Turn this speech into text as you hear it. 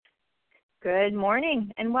Good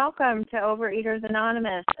morning and welcome to Overeaters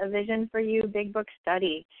Anonymous, a Vision for You Big Book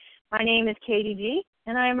study. My name is Katie G.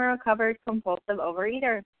 and I am a recovered compulsive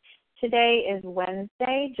overeater. Today is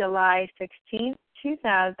Wednesday, July 16th,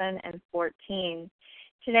 2014.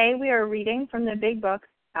 Today we are reading from the Big Book,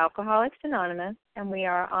 Alcoholics Anonymous, and we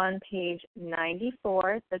are on page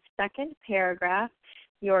 94, the second paragraph,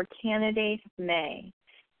 Your Candidate May.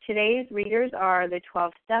 Today's readers are the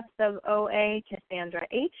 12 Steps of OA, Cassandra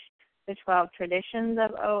H., the 12 Traditions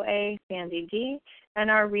of OA, Sandy D., and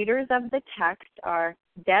our readers of the text are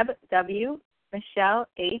Deb W., Michelle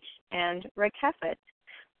H., and Rakefet.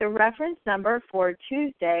 The reference number for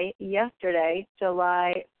Tuesday, yesterday,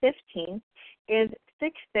 July 15th, is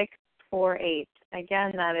 6648.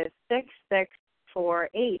 Again, that is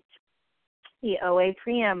 6648. The OA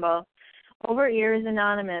Preamble. Overeaters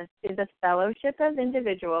Anonymous is a fellowship of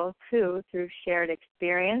individuals who, through shared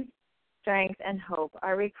experience, strength, and hope,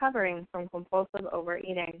 are recovering from compulsive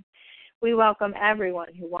overeating. We welcome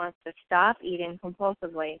everyone who wants to stop eating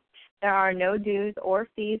compulsively. There are no dues or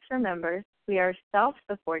fees for members. We are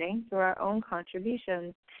self-supporting through our own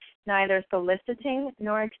contributions, neither soliciting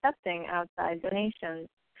nor accepting outside donations.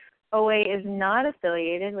 OA is not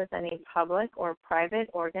affiliated with any public or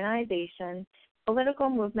private organization, political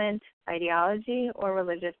movement, ideology, or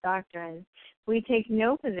religious doctrine. We take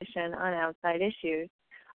no position on outside issues.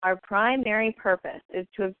 Our primary purpose is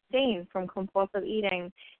to abstain from compulsive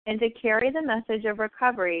eating and to carry the message of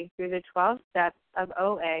recovery through the 12 steps of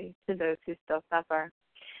OA to those who still suffer.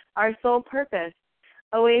 Our sole purpose,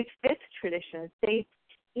 OA's fifth tradition, states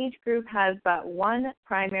each group has but one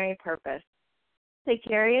primary purpose, to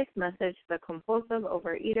carry its message to the compulsive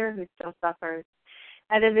overeater who still suffers.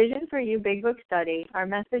 At a Vision for You Big Book study, our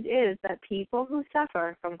message is that people who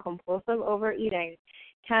suffer from compulsive overeating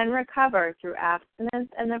can recover through abstinence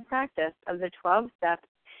and the practice of the 12 steps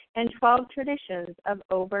and 12 traditions of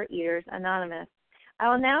Overeaters Anonymous. I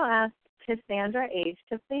will now ask Cassandra H.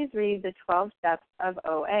 to please read the 12 steps of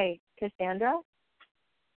OA. Cassandra?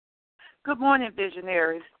 Good morning,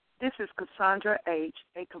 visionaries. This is Cassandra H.,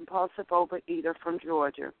 a compulsive overeater from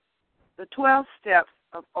Georgia. The 12 steps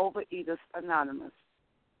of Overeaters Anonymous.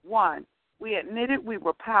 1. We admitted we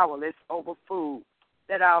were powerless over food,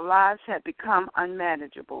 that our lives had become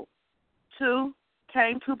unmanageable. 2.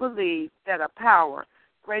 Came to believe that a power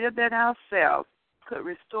greater than ourselves could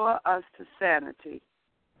restore us to sanity.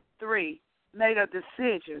 3. Made a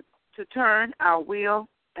decision to turn our will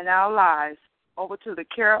and our lives over to the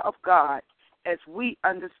care of God as we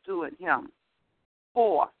understood Him.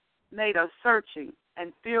 4. Made a searching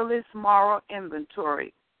and fearless moral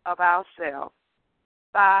inventory of ourselves.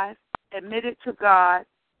 5. Admitted to God,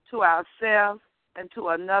 to ourselves, and to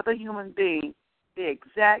another human being the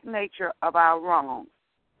exact nature of our wrongs.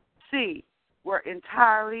 C. We're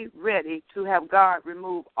entirely ready to have God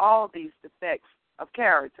remove all these defects of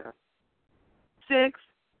character. 7.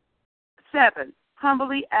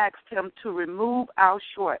 Humbly asked Him to remove our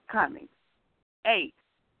shortcomings. 8.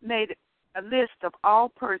 Made a list of all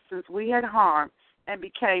persons we had harmed and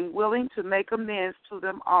became willing to make amends to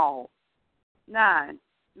them all. 9.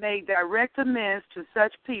 Made direct amends to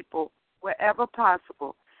such people wherever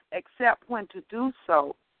possible, except when to do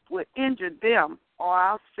so would injure them or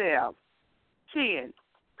ourselves. 10.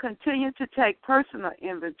 Continued to take personal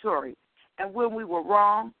inventory, and when we were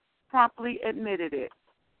wrong, promptly admitted it.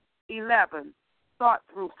 11. Thought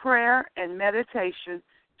through prayer and meditation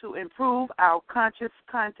to improve our conscious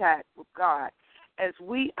contact with God as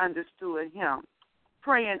we understood Him,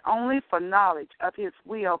 praying only for knowledge of His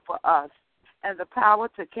will for us and the power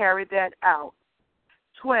to carry that out.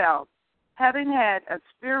 12. Having had a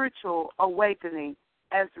spiritual awakening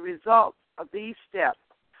as a result of these steps,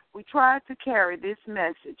 we try to carry this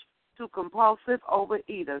message to compulsive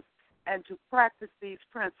overeaters and to practice these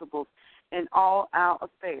principles in all our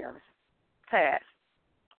affairs. Pass.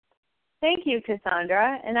 Thank you,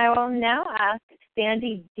 Cassandra. And I will now ask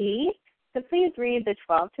Sandy D. to please read the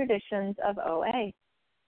 12 traditions of OA.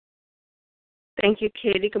 Thank you,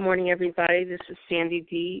 Katie. Good morning, everybody. This is Sandy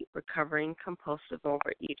D., recovering compulsive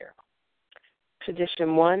overeater.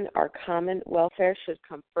 Tradition 1, our common welfare should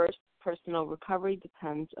come first. Personal recovery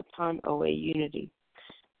depends upon OA unity.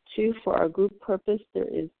 2, for our group purpose, there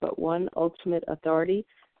is but one ultimate authority,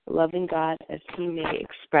 loving God as He may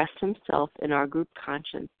express Himself in our group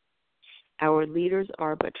conscience. Our leaders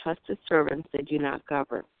are but trusted servants, they do not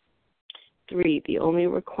govern. 3, the only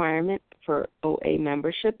requirement for OA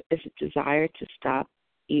membership is a desire to stop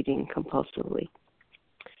eating compulsively.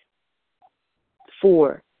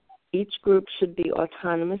 4, each group should be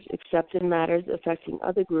autonomous except in matters affecting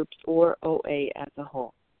other groups or OA as a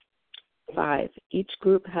whole. 5. Each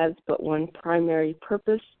group has but one primary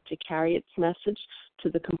purpose: to carry its message to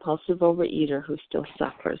the compulsive overeater who still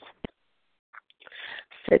suffers.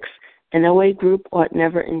 6. An OA group ought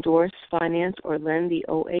never endorse, finance, or lend the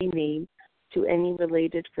OA name to any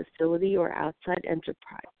related facility or outside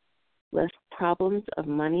enterprise, lest problems of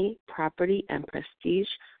money, property, and prestige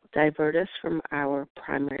divert us from our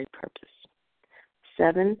primary purpose.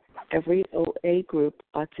 7. Every OA group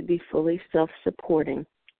ought to be fully self-supporting,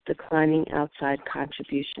 declining outside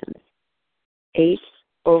contributions. 8.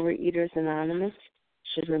 Overeaters Anonymous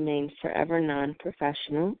should remain forever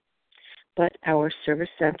non-professional, but our service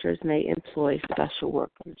centers may employ special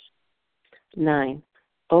workers. 9.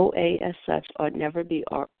 OA as such ought never be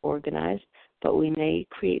organized, but we may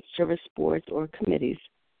create service boards or committees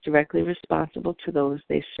directly responsible to those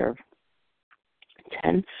they serve.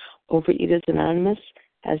 10. Overeaters Anonymous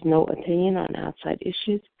has no opinion on outside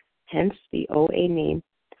issues, hence the OA name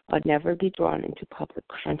ought never be drawn into public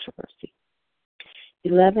controversy.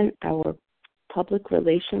 11. Our public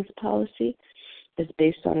relations policy is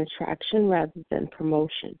based on attraction rather than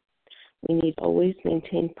promotion. We need always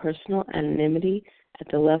maintain personal anonymity at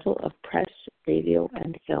the level of press, radio,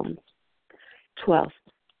 and films. 12.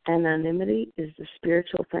 Anonymity is the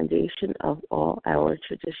spiritual foundation of all our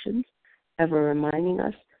traditions, ever reminding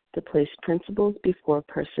us to place principles before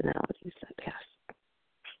personalities. I pass.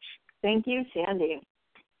 Thank you, Sandy.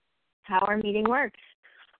 How our meeting works.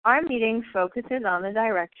 Our meeting focuses on the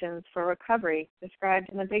directions for recovery described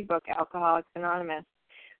in the Big Book, Alcoholics Anonymous.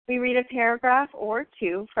 We read a paragraph or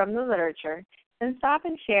two from the literature, then stop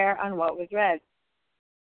and share on what was read.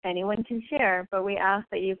 Anyone can share, but we ask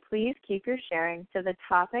that you please keep your sharing to the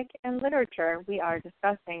topic and literature we are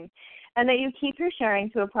discussing, and that you keep your sharing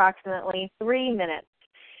to approximately 3 minutes.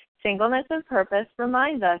 Singleness of purpose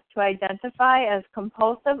reminds us to identify as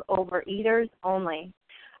compulsive overeaters only.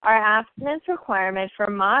 Our abstinence requirement for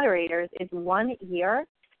moderators is 1 year,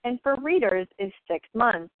 and for readers is 6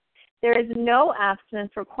 months. There is no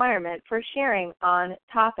abstinence requirement for sharing on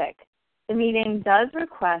topic. The meeting does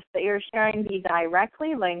request that your sharing be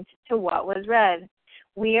directly linked to what was read.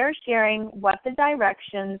 We are sharing what the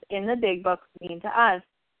directions in the Big Book mean to us.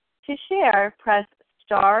 To share, press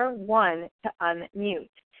star 1 to unmute.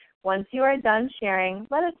 Once you are done sharing,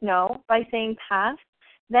 let us know by saying pass,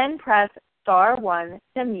 then press star 1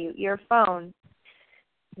 to mute your phone.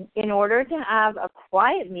 In order to have a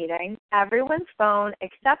quiet meeting, everyone's phone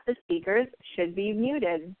except the speaker's should be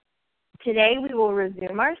muted. Today we will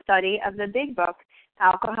resume our study of the Big Book,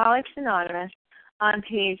 Alcoholics Anonymous, on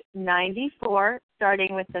page 94,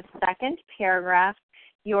 starting with the second paragraph,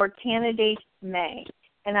 Your Candidate May.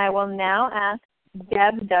 And I will now ask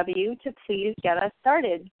Deb W. to please get us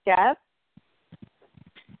started. Deb?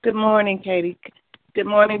 Good morning, Katie. Good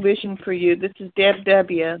morning, Vision for You. This is Deb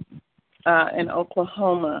W. In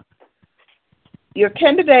Oklahoma. Your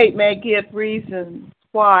candidate may give reasons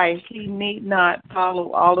why he need not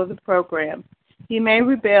follow all of the program. He may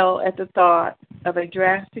rebel at the thought of a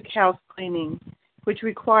drastic house cleaning, which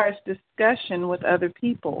requires discussion with other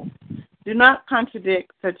people. Do not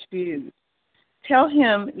contradict such views. Tell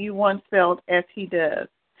him you once felt as he does,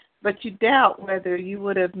 but you doubt whether you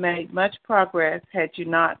would have made much progress had you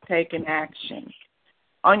not taken action.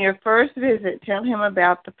 On your first visit, tell him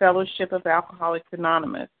about the Fellowship of Alcoholics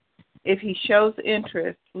Anonymous. If he shows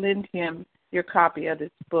interest, lend him your copy of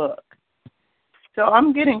this book. So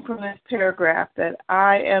I'm getting from this paragraph that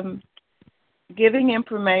I am giving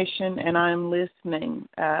information and I'm listening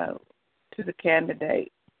to the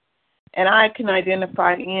candidate. And I can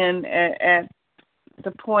identify at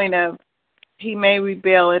the point of he may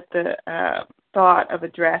rebel at the thought of a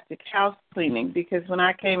drastic house cleaning, because when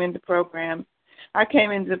I came into the program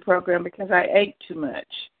because I ate too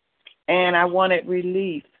much and I wanted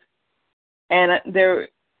relief. And there,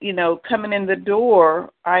 coming in the door,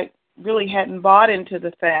 I really hadn't bought into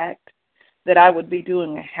the fact that I would be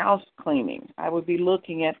doing a house cleaning. I would be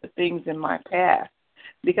looking at the things in my past,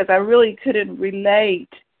 because I really couldn't relate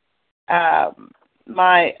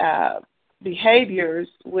my behaviors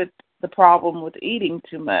with the problem with eating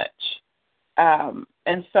too much.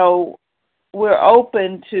 And so we're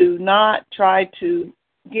open to not try to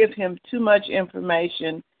give him too much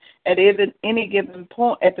information at any given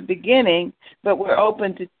point at the beginning, but we're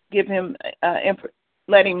open to give him,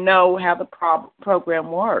 let him know how the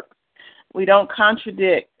program works. We don't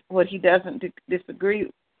contradict what he doesn't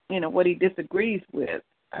disagree, what he disagrees with.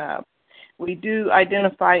 We do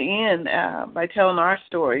identify by telling our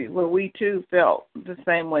story where we too felt the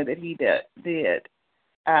same way that he did.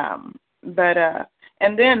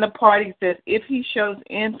 And then the party says if he shows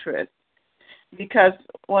interest, because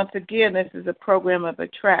once again, this is a program of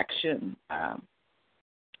attraction. I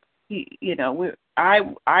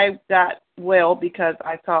got well because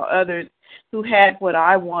I saw others who had what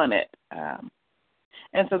I wanted,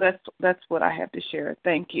 and so that's what I have to share.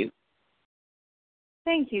 Thank you.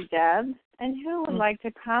 Thank you, Deb. And who would like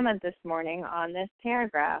to comment this morning on this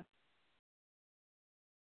paragraph?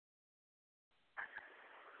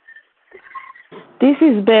 This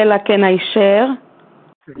is Bella. Can I share?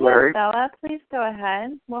 Larry. Yes, Bella, please go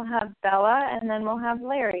ahead. We'll have Bella, and then we'll have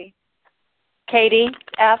Larry. Katie,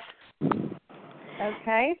 F.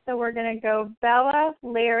 Okay, so we're going to go Bella,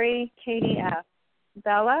 Larry, Katie, F.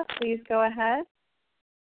 Bella, please go ahead.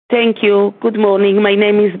 Thank you. Good morning. My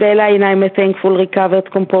name is Bella, and I'm a thankful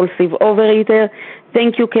recovered compulsive overeater.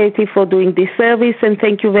 Thank you, Katie, for doing this service, and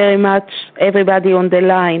thank you very much, everybody on the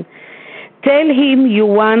line. Tell him you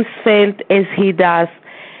once felt as he does.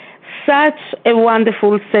 Such a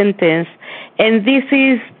wonderful sentence. And this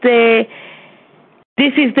is the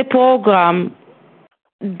program.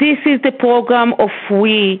 This is the program of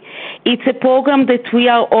we. It's a program that we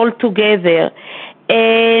are all together.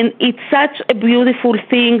 And it's such a beautiful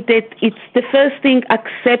thing that it's the first thing,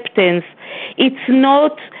 acceptance. It's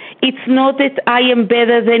not that I am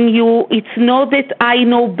better than you. It's not that I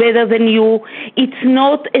know better than you. It's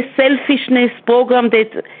not a selfishness program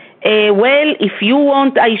that, if you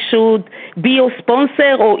want, I should be your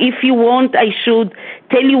sponsor, or if you want, I should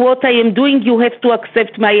tell you what I am doing. You have to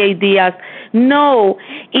accept my ideas. No,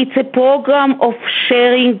 it's a program of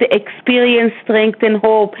sharing the experience, strength, and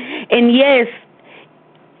hope. And yes,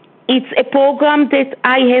 it's a program that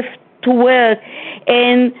I have to work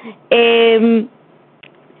and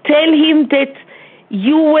tell him that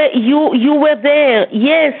you were there.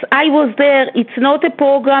 Yes, I was there. It's not a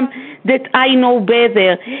program that I know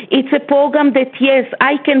better. It's a program that, yes,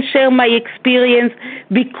 I can share my experience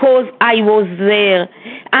because I was there.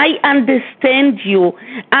 I understand you.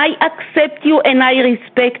 I accept you and I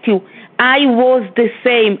respect you. I was the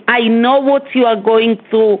same. I know what you are going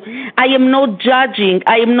through. I am not judging.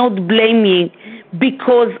 I am not blaming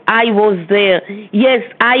because I was there. Yes,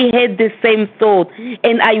 I had the same thought,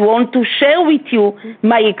 and I want to share with you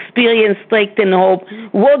my experience, strength, and hope.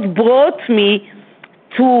 What brought me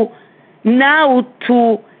to now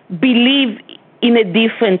to believe in a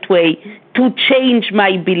different way, to change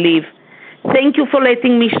my belief. Thank you for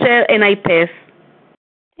letting me share, and I pass.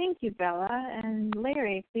 Thank you, Bella. And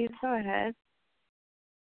Larry, please go ahead.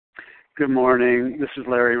 Good morning. This is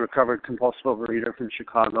Larry, recovered compulsive overeater from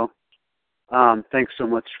Chicago. Thanks so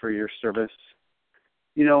much for your service.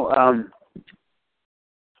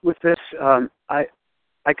 With this,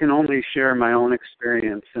 I can only share my own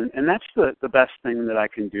experience, and that's the best thing that I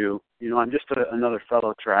can do. I'm just another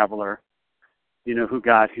fellow traveler, who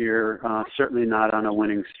got here, certainly not on a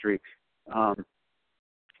winning streak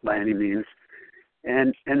by any means.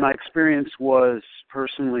 And my experience was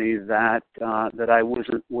personally that I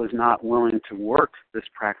was not willing to work this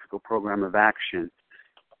practical program of action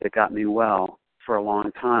that got me well for a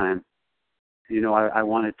long time. I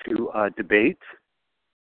wanted to debate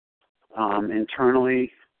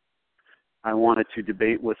internally. I wanted to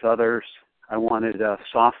debate with others. I wanted a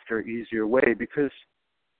softer, easier way because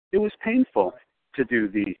it was painful to do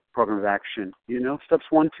the program of action. Steps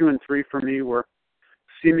 1, 2, and 3 for me were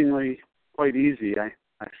seemingly quite easy. I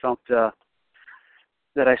felt that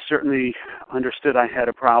I certainly understood I had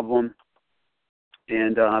a problem,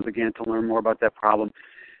 and began to learn more about that problem,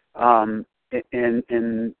 and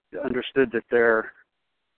understood that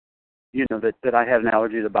that I had an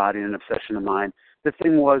allergy to the body and an obsession of mind. The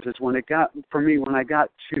thing was, when I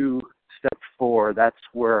got to step 4, that's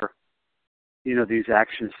where, these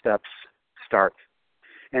action steps start.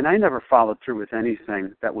 And I never followed through with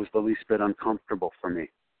anything that was the least bit uncomfortable for me.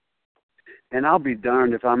 And I'll be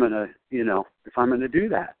darned if I'm gonna do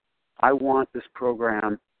that. I want this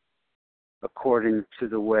program according to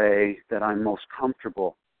the way that I'm most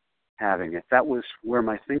comfortable having it. That was where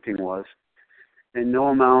my thinking was. And no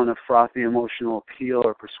amount of frothy emotional appeal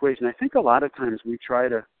or persuasion. I think a lot of times we try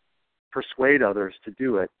to persuade others to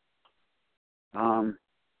do it. I'm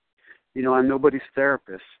nobody's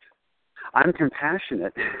therapist. I'm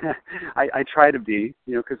compassionate. I try to be,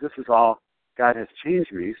 because this is all God has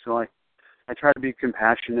changed me. So I try to be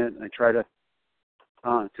compassionate. I try to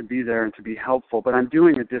be there and to be helpful. But I'm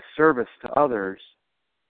doing a disservice to others,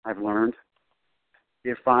 I've learned,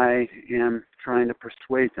 if I am trying to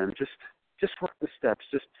persuade them. Just work the steps.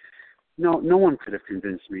 No one could have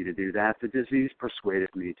convinced me to do that. The disease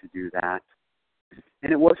persuaded me to do that.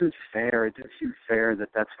 And it wasn't fair. It didn't seem fair that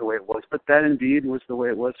that's the way it was. But that indeed was the way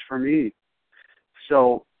it was for me.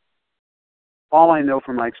 So all I know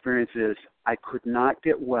from my experience is I could not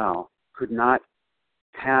get well, could not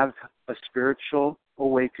have a spiritual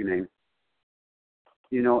awakening,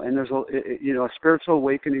 and there's a spiritual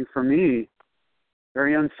awakening for me,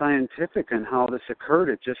 very unscientific in how this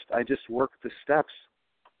occurred. I just worked the steps,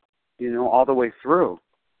 all the way through.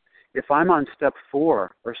 If I'm on step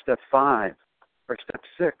 4 or step 5 or step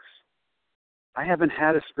 6, I haven't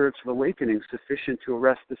had a spiritual awakening sufficient to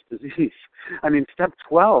arrest this disease. I mean, step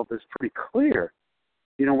 12 is pretty clear.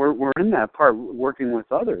 We're in that part, working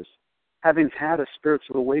with others, having had a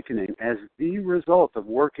spiritual awakening as the result of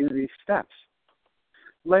working these steps.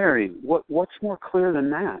 Larry, what's more clear than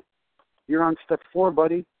that? You're on step 4,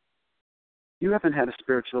 buddy. You haven't had a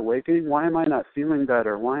spiritual awakening. Why am I not feeling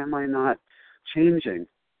better? Why am I not changing?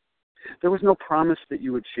 There was no promise that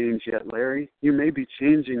you would change yet, Larry. You may be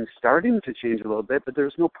starting to change a little bit, but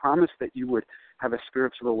there's no promise that you would have a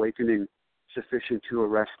spiritual awakening sufficient to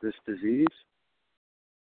arrest this disease.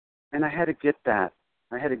 And I had to get that.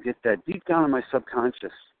 Deep down in my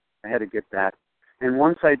subconscious. I had to get that. And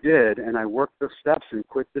once I did, and I worked the steps and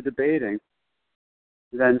quit the debating,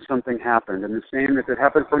 then something happened. And the same, if it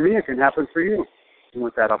happened for me, it can happen for you. And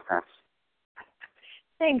with that, I'll pass.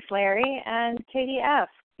 Thanks, Larry. And Katie F.,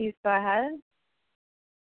 please go ahead.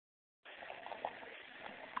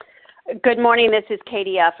 Good morning. This is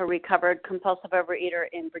Katie F., a recovered compulsive overeater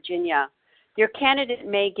in Virginia. Your candidate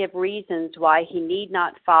may give reasons why he need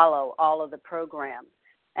not follow all of the program.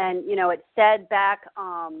 And, it said back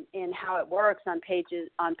in How It Works on page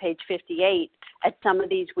 58, at some of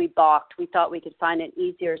these we balked. We thought we could find an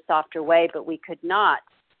easier, softer way, but we could not.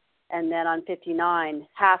 And then on 59,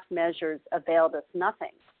 half measures availed us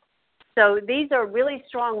nothing. So these are really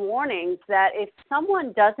strong warnings that if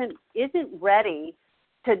someone isn't ready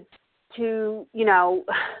to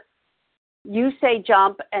you say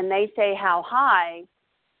jump and they say how high,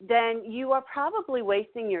 then you are probably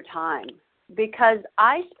wasting your time. Because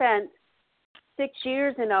I spent 6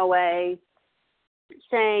 years in OA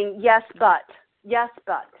saying yes, but, yes,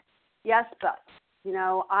 but, yes, but.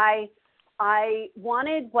 I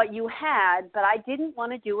wanted what you had, but I didn't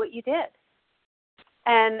want to do what you did.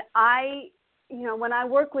 And when I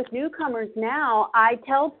work with newcomers now, I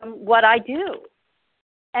tell them what I do.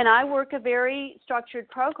 And I work a very structured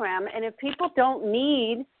program. And if people don't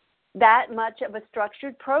need that much of a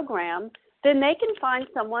structured program, then they can find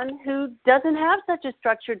someone who doesn't have such a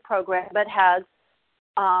structured program but has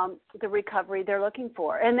the recovery they're looking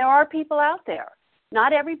for. And there are people out there.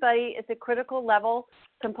 Not everybody is a critical level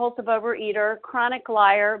compulsive overeater, chronic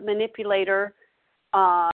liar, manipulator,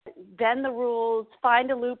 bend the rules, find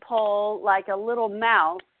a loophole like a little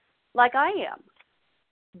mouse, like I am.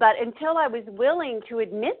 But until I was willing to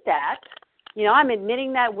admit that, I'm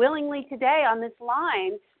admitting that willingly today on this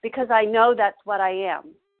line because I know that's what I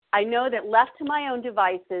am. I know that left to my own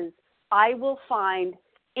devices, I will find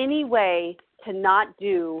any way to not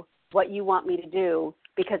do what you want me to do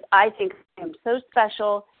because I think I am so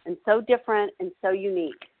special and so different and so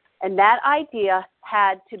unique. And that idea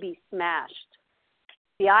had to be smashed.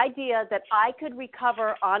 The idea that I could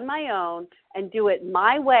recover on my own and do it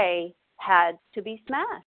my way had to be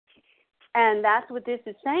smashed. And that's what this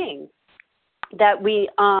is saying, that we,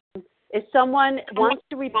 if someone wants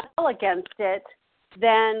to rebel against it,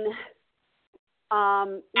 then,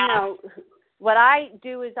 what I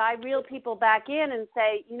do is I reel people back in and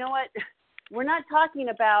say, you know what, we're not talking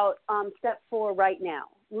about step 4 right now.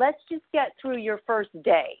 Let's just get through your first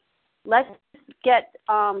day. Let's get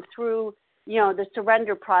through, the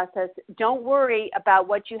surrender process. Don't worry about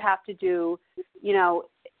what you have to do,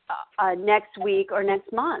 next week or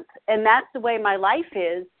next month. And that's the way my life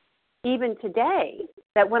is even today,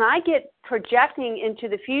 that when I get projecting into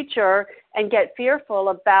the future and get fearful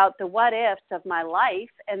about the what ifs of my life,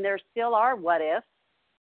 and there still are what ifs,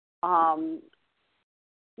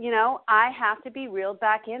 I have to be reeled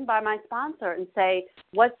back in by my sponsor and say,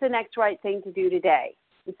 what's the next right thing to do today?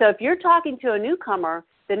 And so if you're talking to a newcomer,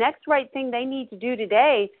 the next right thing they need to do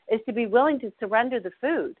today is to be willing to surrender the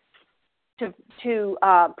food, to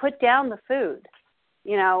put down the food,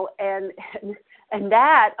 and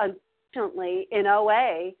that, unfortunately, in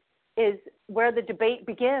OA is where the debate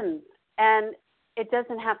begins, and it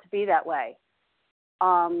doesn't have to be that way.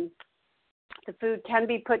 The food can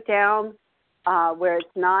be put down where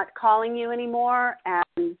it's not calling you anymore,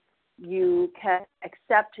 and you can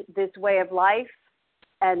accept this way of life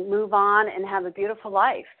and move on and have a beautiful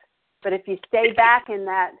life. But if you stay back in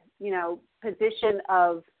that, position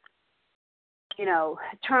of,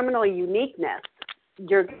 terminal uniqueness,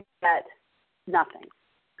 you're going to get nothing.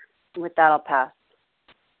 With that, I'll pass.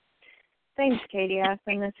 Thanks, Katie S.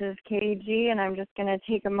 And this is Katie G. And I'm just going to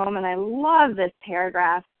take a moment. I love this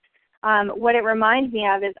paragraph. What it reminds me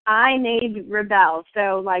of is I may rebel.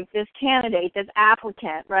 So like this candidate, this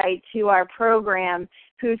applicant, right, to our program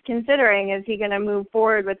who's considering is he going to move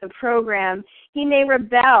forward with the program, he may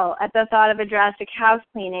rebel at the thought of a drastic house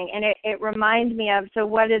cleaning. And it reminds me of, so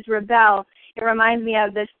what is rebel? It reminds me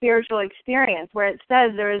of the spiritual experience where it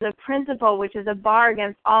says there is a principle which is a bar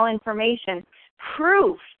against all information,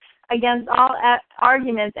 proof against all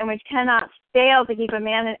arguments, and which cannot fail to keep a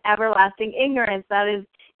man in everlasting ignorance. That is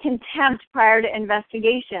contempt prior to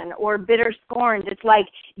investigation, or bitter scorn. It's like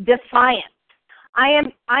defiance. I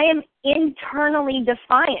am internally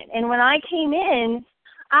defiant, and when I came in,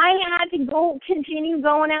 I had to continue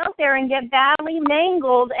going out there and get badly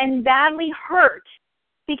mangled and badly hurt.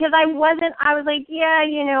 Because I was like,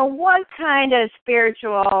 yeah, what kind of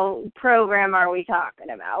spiritual program are we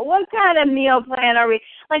talking about? What kind of meal plan are we?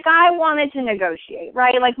 Like, I wanted to negotiate,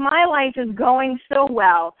 right? Like, my life is going so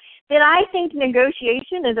well that I think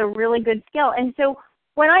negotiation is a really good skill. And so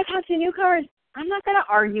when I talk to newcomers, I'm not going to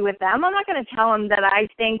argue with them. I'm not going to tell them that I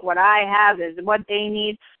think what I have is what they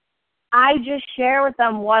need. I just share with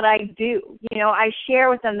them what I do. I share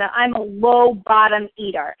with them that I'm a low-bottom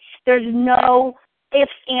eater. There's no ifs,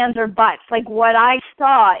 ands, or buts. Like, what I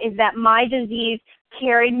saw is that my disease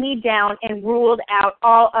carried me down and ruled out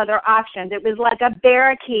all other options. It was like a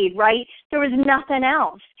barricade, right? There was nothing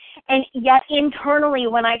else. And yet internally,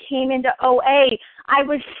 when I came into OA, I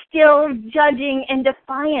was still judging and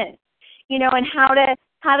defiant, and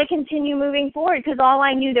how to continue moving forward, because all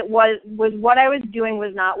I knew that was what I was doing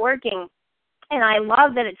was not working. And I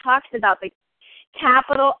love that it talks about the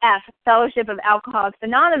capital F, Fellowship of Alcoholics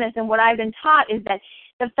Anonymous, and what I've been taught is that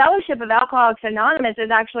the Fellowship of Alcoholics Anonymous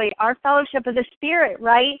is actually our fellowship of the Spirit,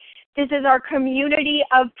 right? This is our community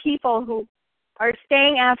of people who are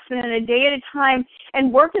staying abstinent a day at a time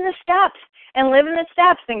and working the steps and living the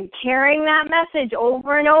steps and carrying that message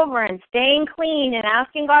over and over and staying clean and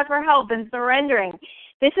asking God for help and surrendering.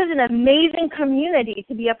 This is an amazing community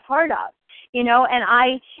to be a part of.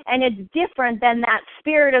 And it's different than that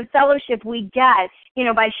spirit of fellowship we get,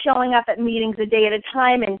 by showing up at meetings a day at a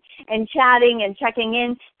time and chatting and checking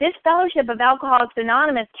in. This Fellowship of Alcoholics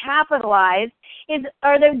Anonymous, capitalized,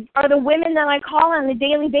 are the women that I call on a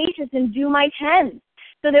daily basis and do my 10s.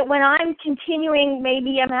 So that when I'm continuing,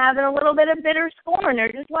 maybe I'm having a little bit of bitter scorn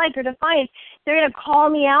or dislike or defiance, they're going to call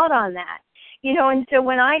me out on that. And so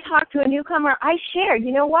when I talk to a newcomer, I share,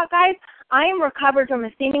 what, guys? I am recovered from a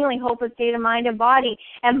seemingly hopeless state of mind and body,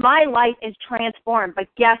 and my life is transformed. But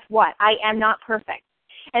guess what? I am not perfect.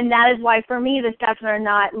 And that is why, for me, the steps are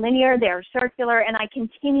not linear. They're circular, and I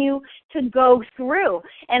continue to go through.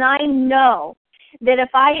 And I know that if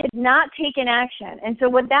I had not taken action, and so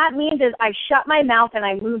what that means is I shut my mouth and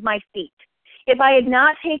I move my feet. If I had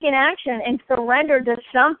not taken action and surrendered to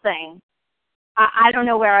something, I don't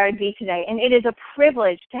know where I would be today. And it is a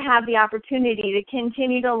privilege to have the opportunity to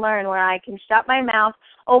continue to learn, where I can shut my mouth,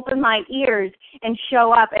 open my ears, and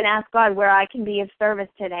show up and ask God where I can be of service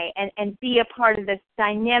today and be a part of this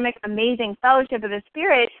dynamic, amazing fellowship of the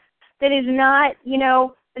Spirit that is not,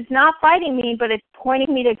 it's not fighting me, but it's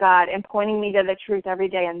pointing me to God and pointing me to the truth every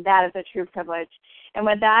day, and that is a true privilege. And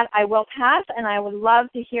with that, I will pass, and I would love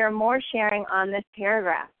to hear more sharing on this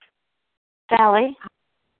paragraph. Sally?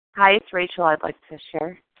 Hi, it's Rachel. I'd like to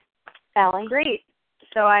share. Sally? Great.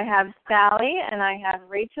 So I have Sally and I have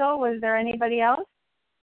Rachel. Was there anybody else?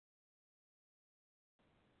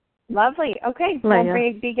 Lovely. Okay. Leah.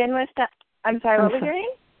 We'll begin with I'm sorry, what was your name?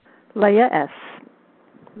 Leah S.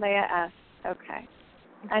 Leah S. Okay.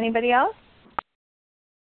 Anybody else?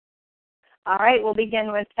 All right. We'll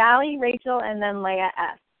begin with Sally, Rachel, and then Leah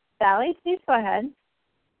S. Sally, please go ahead.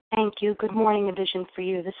 Thank you. Good morning, A Vision for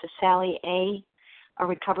You. This is Sally A., a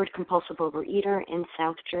recovered compulsive overeater in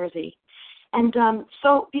South Jersey. And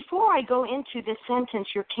so before I go into this sentence,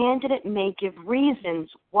 your candidate may give reasons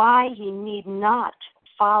why he need not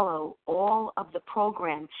follow all of the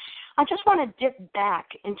program. I just want to dip back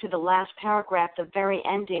into the last paragraph, the very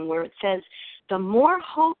ending, where it says, the more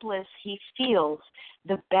hopeless he feels,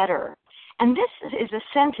 the better. And this is a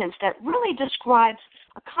sentence that really describes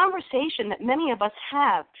a conversation that many of us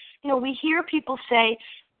have. We hear people say,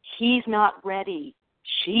 he's not ready.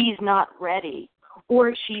 She's not ready,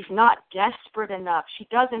 or she's not desperate enough. She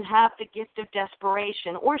doesn't have the gift of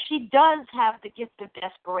desperation, or she does have the gift of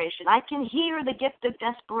desperation. I can hear the gift of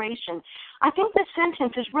desperation. I think this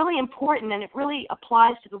sentence is really important, and it really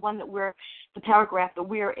applies to the paragraph that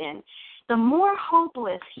we're in. The more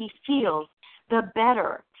hopeless he feels, the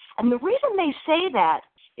better. And the reason they say that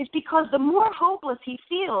is because the more hopeless he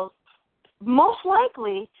feels, most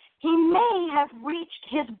likely he may have reached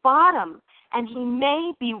his bottom, and he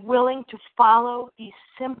may be willing to follow these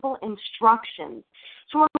simple instructions.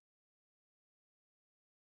 So,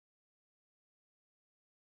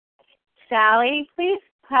 Sally, please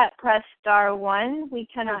press *1. We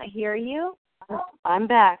cannot hear you. I'm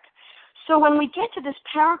back. So when we get to this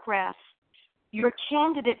paragraph, your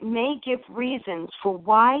candidate may give reasons for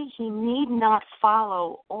why he need not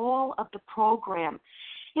follow all of the program.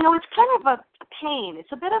 You know, it's kind of a pain.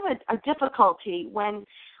 It's a bit of a difficulty when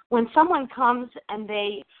someone comes and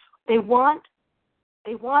they want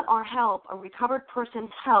our help, a recovered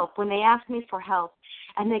person's help, when they ask me for help.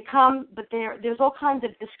 And they come, but there's all kinds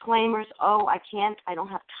of disclaimers. Oh, I can't, I don't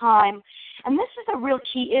have time. And this is a real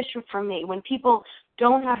key issue for me, when people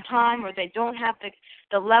don't have time or they don't have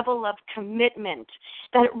the level of commitment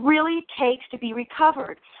that it really takes to be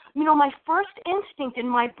recovered. You know, my first instinct in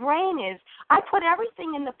my brain is I put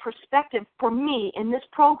everything in the perspective for me in this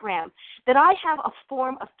program that I have a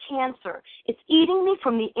form of cancer. It's eating me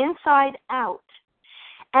from the inside out.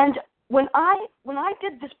 And when I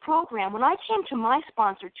did this program, when I came to my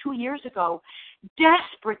sponsor 2 years ago,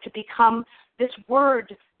 desperate to become this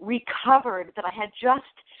word recovered that I had just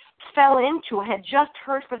fell into, I had just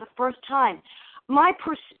heard for the first time, my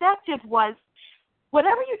perspective was,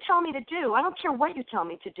 whatever you tell me to do, I don't care what you tell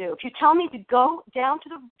me to do. If you tell me to go down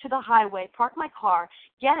to the highway, park my car,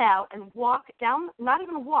 get out and walk down, not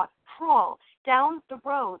even walk, crawl down the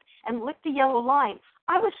road and lick the yellow line,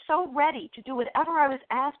 I was so ready to do whatever I was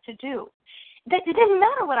asked to do. It didn't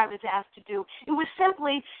matter what I was asked to do. It was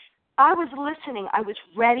simply, I was listening. I was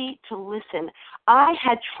ready to listen. I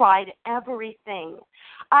had tried everything.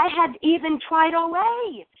 I had even tried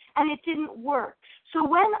OA, and it didn't work. So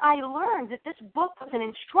when I learned that this book was an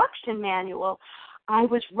instruction manual, I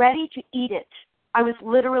was ready to eat it. I was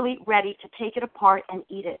literally ready to take it apart and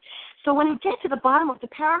eat it. So when you get to the bottom of the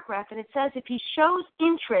paragraph and it says, if he shows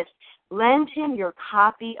interest, lend him your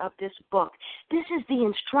copy of this book. This is the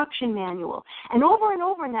instruction manual. And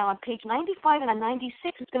over now on page 95 and on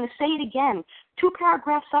 96, it's going to say it again. 2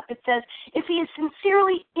 paragraphs up, it says, if he is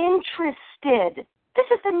sincerely interested, this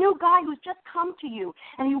is the new guy who's just come to you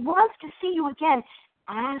and he wants to see you again,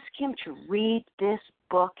 ask him to read this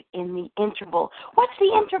book in the interval. What's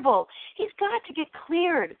the interval? He's got to get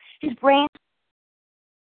cleared. His brain.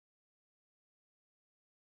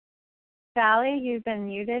 Sally, you've been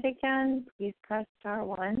muted again. Please press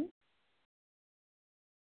 *1.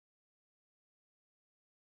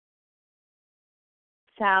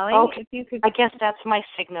 Sally, okay. If you could. I guess that's my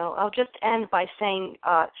signal. I'll just end by saying,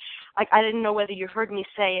 I didn't know whether you heard me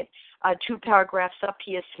say it. 2 paragraphs up,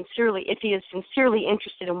 if he is sincerely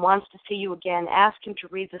interested and wants to see you again, ask him to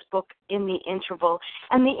read this book in the interval.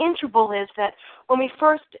 And the interval is that when we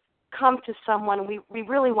first come to someone, we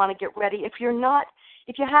really want to get ready. If you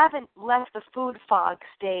haven't left the food fog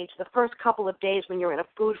stage, the first couple of days when you're in a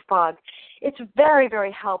food fog, it's very,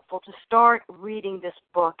 very helpful to start reading this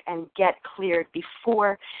book and get cleared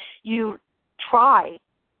before you try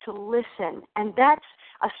to listen. And that's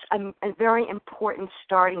a very important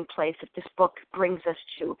starting place that this book brings us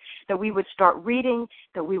to, that we would start reading,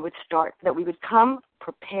 that we would come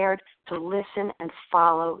prepared to listen and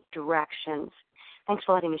follow directions. Thanks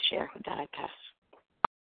for letting me share. With that, I pass.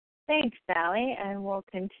 Thanks, Sally, and we'll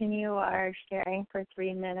continue our sharing for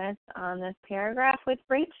 3 minutes on this paragraph with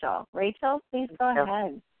Rachel. Rachel, please go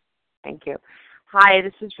ahead. Thank you. Hi,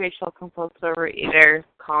 this is Rachel, compulsive overeater,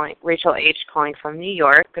 Rachel H. calling from New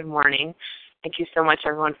York. Good morning. Thank you so much,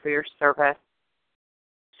 everyone, for your service.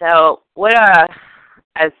 So,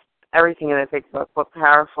 as everything in the big book, what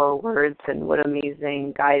powerful words and what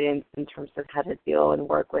amazing guidance in terms of how to deal and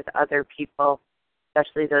work with other people,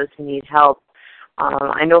 especially those who need help.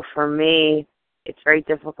 I know for me, it's very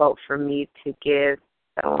difficult for me to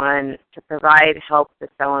provide help to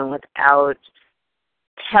someone without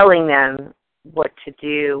telling them what to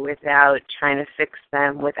do, without trying to fix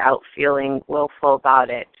them, without feeling willful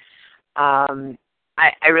about it.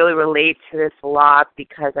 I really relate to this a lot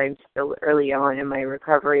because I'm still early on in my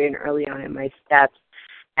recovery and early on in my steps,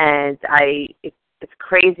 and it's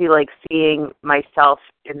crazy, like seeing myself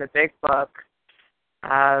in the big book.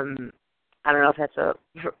 I don't know if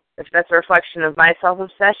that's a reflection of my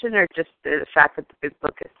self-obsession or just the fact that the big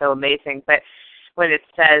book is so amazing. But when it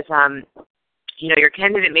says, your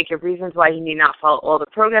candidate may give reasons why he need not follow all the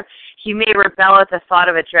program. He may rebel at the thought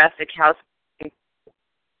of a drastic house.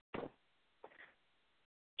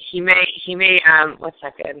 He may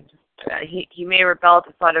rebel at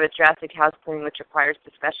the thought of a drastic house cleaning, which requires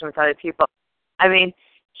discussion with other people. I mean,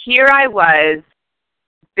 here I was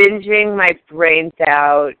binging my brains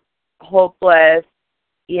out, hopeless,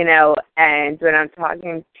 and when I'm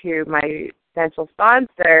talking to my potential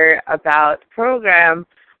sponsor about the program,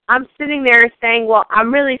 I'm sitting there saying, well,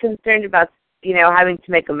 I'm really concerned about, having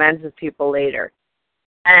to make amends with people later.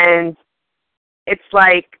 And it's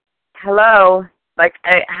like, hello, like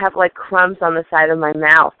I have like crumbs on the side of my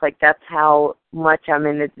mouth. Like that's how much I'm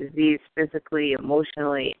in the disease physically,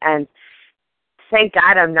 emotionally. And thank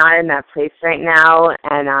God I'm not in that place right now,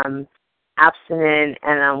 and I'm abstinent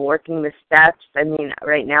and I'm working the steps. I mean,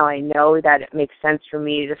 right now I know that it makes sense for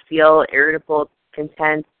me to feel irritable,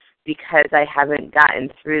 content, because I haven't gotten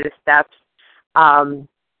through the steps.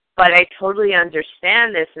 But I totally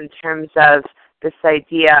understand this in terms of this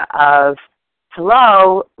idea of,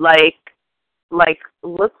 hello, like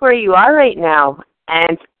look where you are right now.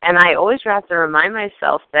 And I always have to remind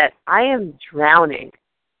myself that I am drowning.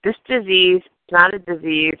 This disease is not a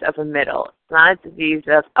disease of a middle. It's not a disease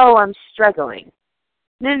of, oh, I'm struggling.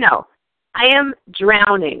 No. I am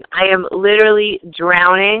drowning. I am literally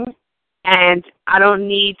drowning, and I don't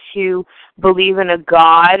need to believe in a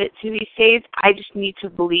God to be saved. I just need to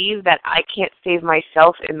believe that I can't save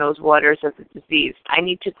myself in those waters of the disease. I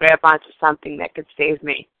need to grab onto something that could save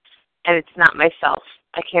me, and it's not myself.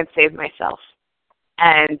 I can't save myself.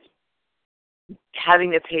 And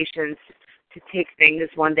having the patience to take things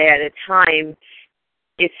one day at a time,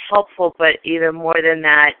 it's helpful, but even more than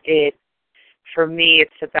that, for me,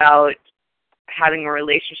 it's about having a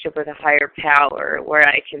relationship with a higher power where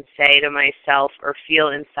I can say to myself or feel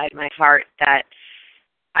inside my heart that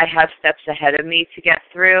I have steps ahead of me to get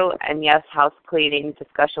through. And yes, house cleaning,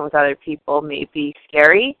 discussion with other people may be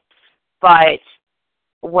scary, but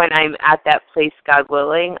when I'm at that place, God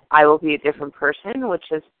willing, I will be a different person, which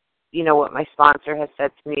is, what my sponsor has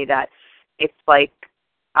said to me, that it's like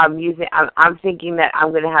I'm thinking that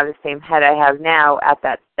I'm going to have the same head I have now at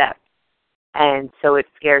that step. And so it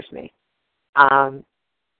scares me.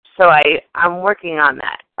 So I'm working on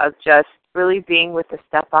that, of just really being with the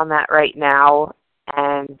step on that right now.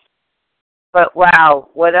 But wow,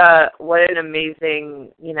 what an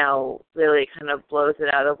amazing, really kind of blows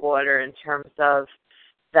it out of water in terms of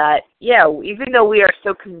that, even though we are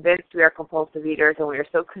so convinced we are compulsive eaters and we are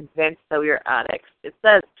so convinced that we are addicts, it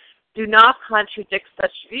says, do not contradict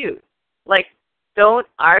such views. Like, don't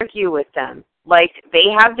argue with them. Like, they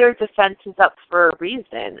have their defenses up for a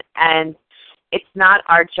reason, and it's not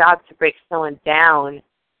our job to break someone down.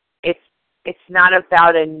 It's not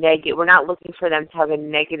about a negative. We're not looking for them to have a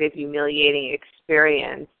negative, humiliating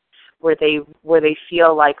experience where they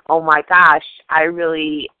feel like, oh my gosh, I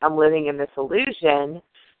really am living in this illusion.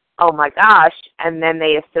 Oh my gosh, and then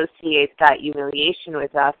they associate that humiliation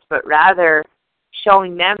with us, but rather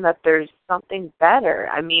showing them that there's something better.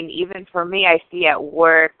 I mean, even for me, I see at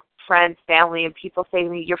work, friends, family, and people say to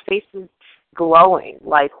me, your face is glowing.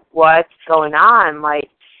 Like, what's going on? Like,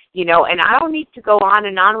 and I don't need to go on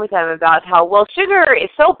and on with them about how, well, sugar is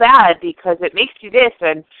so bad because it makes you this.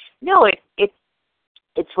 And no,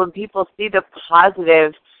 it's when people see the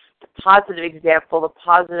positive example, the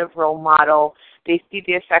positive role model, they see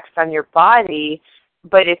the effects on your body,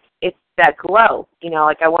 but it's that glow.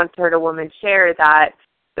 Like I once heard a woman share that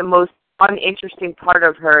the most uninteresting part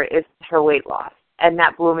of her is her weight loss. And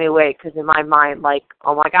that blew me away because in my mind, like,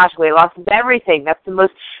 oh my gosh, weight loss is everything. That's the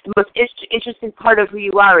most interesting part of who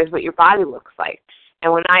you are is what your body looks like.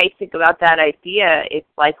 And when I think about that idea, it's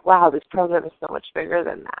like, wow, this program is so much bigger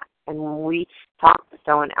than that. And when we talk to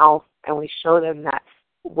someone else and we show them that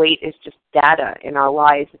weight is just data in our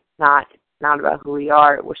lives, it's not about who we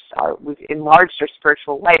are. We've enlarged our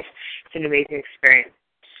spiritual life. It's an amazing experience.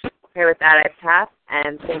 Okay, with that, I pass,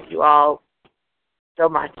 and thank you all so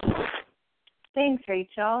much. Thanks,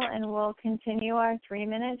 Rachel, and we'll continue our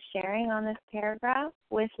 3-minute sharing on this paragraph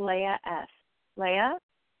with Leah S. Leah?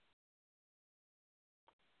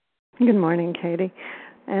 Good morning, Katie,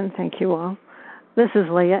 and thank you all. This is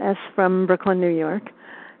Leah S. from Brooklyn, New York,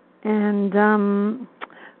 and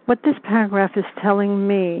what this paragraph is telling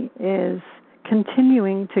me is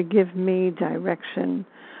continuing to give me direction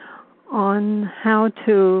on how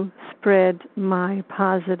to spread my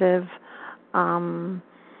positive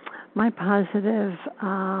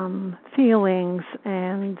feelings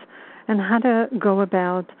and how to go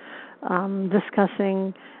about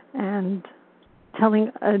discussing and doing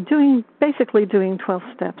 12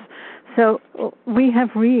 steps. So we have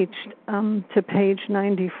reached to page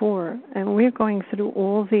 94, and we're going through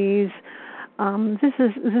all these. This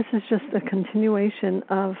is just a continuation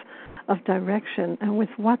of direction, and with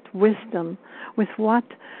what wisdom, with what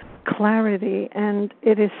clarity, and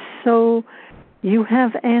it is so. You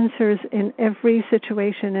have answers in every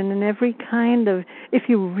situation and in every kind of, if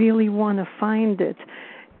you really want to find it.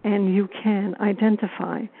 and you can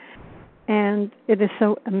identify. And it is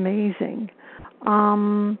so amazing.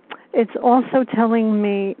 It's also telling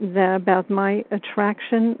me about my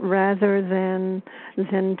attraction rather than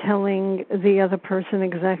telling the other person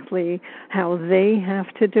exactly how they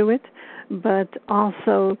have to do it, but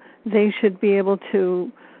also they should be able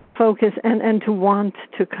to focus and to want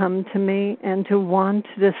to come to me and to want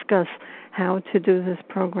to discuss how to do this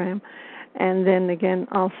program. And then again,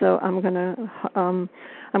 also, I'm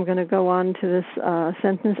gonna go on to this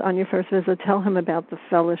sentence on your first visit. Tell him about the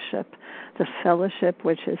fellowship,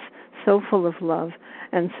 which is so full of love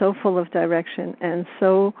and so full of direction and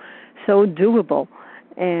so doable.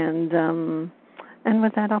 And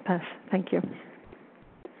with that, I'll pass. Thank you.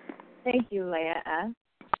 Thank you, Leah S.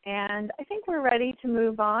 And I think we're ready to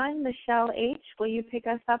move on. Michelle H., will you pick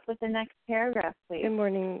us up with the next paragraph, please? Good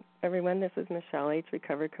morning, everyone. This is Michelle H.,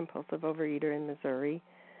 recovered compulsive overeater in Missouri.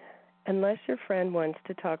 Unless your friend wants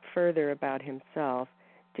to talk further about himself,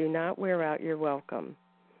 do not wear out your welcome.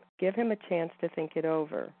 Give him a chance to think it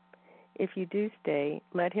over. If you do stay,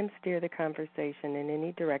 let him steer the conversation in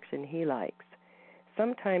any direction he likes.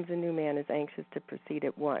 Sometimes a new man is anxious to proceed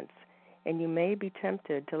at once, and you may be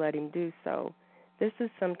tempted to let him do so. This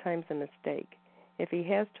is sometimes a mistake. If he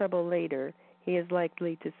has trouble later, he is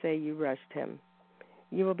likely to say you rushed him.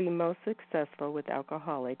 You will be most successful with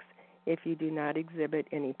alcoholics if you do not exhibit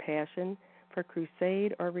any passion for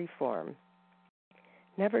crusade or reform.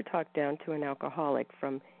 Never talk down to an alcoholic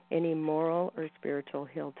from any moral or spiritual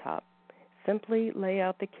hilltop. Simply lay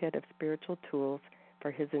out the kit of spiritual tools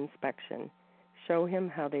for his inspection. Show him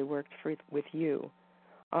how they worked with you.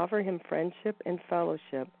 Offer him friendship and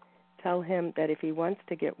fellowship. Tell him that if he wants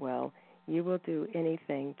to get well, you will do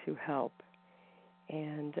anything to help.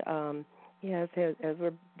 And yes, as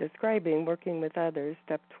we're describing, working with others,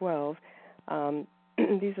 step 12,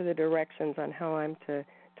 these are the directions on how I'm to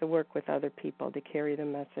work with other people to carry the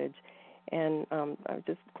message. And I was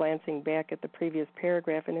just glancing back at the previous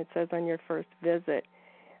paragraph, and it says on your first visit.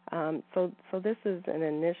 So this is an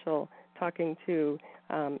initial talking to,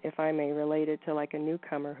 if I may relate it to like a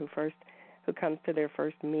newcomer who comes to their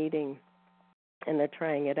first meeting, and they're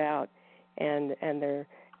trying it out, and they're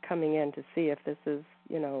coming in to see if this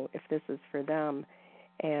is for them,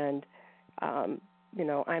 and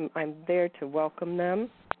I'm there to welcome them,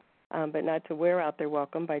 but not to wear out their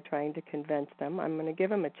welcome by trying to convince them. I'm going to give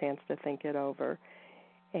them a chance to think it over,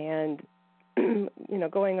 and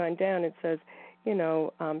going on down, it says,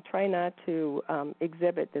 try not to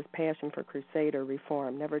exhibit this passion for crusade or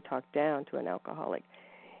reform. Never talk down to an alcoholic.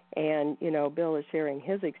 And, Bill is sharing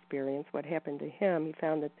his experience, what happened to him. He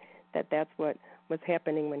found that's what was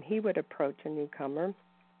happening when he would approach a newcomer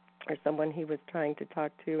or someone he was trying to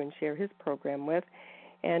talk to and share his program with,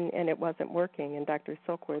 and it wasn't working. And Dr.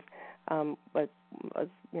 Silkworth was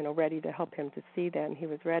ready to help him to see that, and he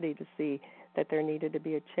was ready to see that there needed to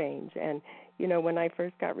be a change. And, when I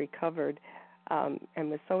first got recovered and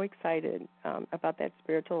was so excited about that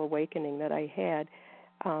spiritual awakening that I had,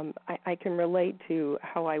 I can relate to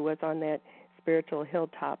how I was on that spiritual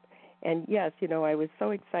hilltop. And yes, I was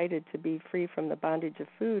so excited to be free from the bondage of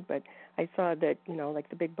food, but I saw that, like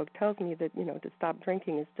the big book tells me that, to stop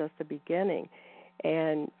drinking is just the beginning.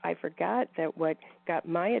 And I forgot that what got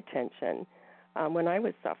my attention when I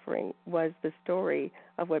was suffering was the story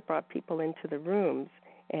of what brought people into the rooms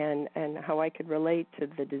and how I could relate to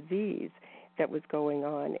the disease that was going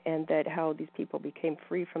on, and that how these people became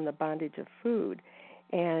free from the bondage of food.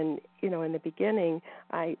 And, in the beginning,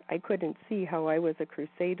 I couldn't see how I was a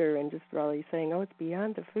crusader and just really saying, oh, it's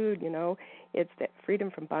beyond the food, it's that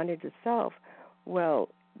freedom from bondage of self. Well,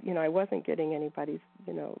 I wasn't getting anybody's,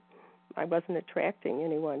 I wasn't attracting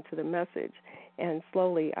anyone to the message. And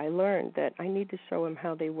slowly I learned that I need to show them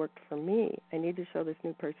how they worked for me. I need to show this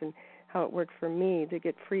new person how it worked for me to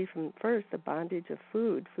get free from, first, the bondage of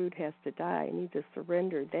food. Food has to die. I need to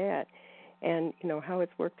surrender that. And, how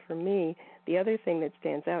it's worked for me. The other thing that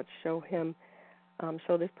stands out, show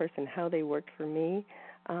this person how they worked for me.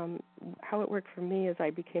 How it worked for me is I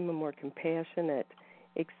became a more compassionate,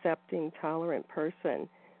 accepting, tolerant person.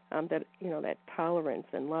 That tolerance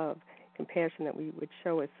and love, compassion that we would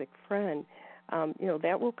show a sick friend,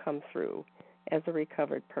 that will come through as a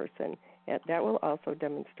recovered person. And that will also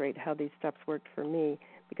demonstrate how these steps worked for me,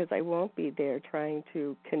 because I won't be there trying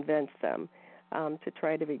to convince them. To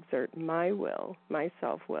try to exert my will, my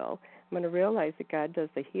self-will. I'm going to realize that God does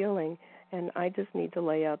the healing, and I just need to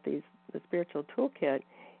lay out the spiritual toolkit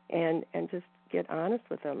and just get honest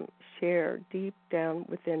with them, share deep down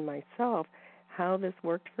within myself how this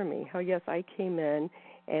worked for me, how, yes, I came in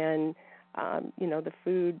and, the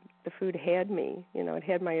food the food had me. It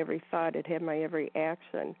had my every thought. It had my every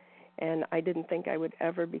action. And I didn't think I would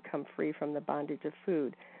ever become free from the bondage of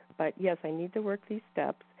food. But, yes, I need to work these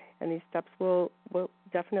steps, and these steps will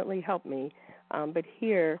definitely help me. But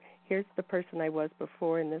here's the person I was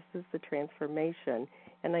before, and this is the transformation.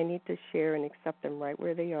 And I need to share and accept them right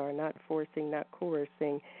where they are, not forcing, not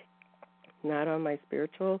coercing, not on my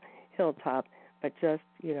spiritual hilltop, but just,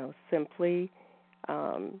 simply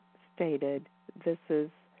stated, this is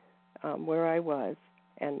where I was,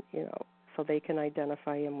 and, so they can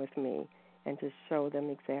identify him with me and just show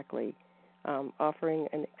them exactly, offering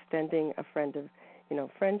and extending a friend of,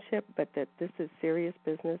 friendship, but that this is serious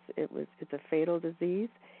business. It's a fatal disease,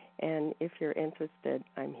 and if you're interested,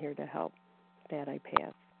 I'm here to help. That I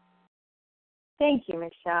pass. Thank you,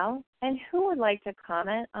 Michelle. And who would like to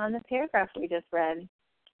comment on the paragraph we just read?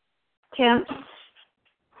 Kim?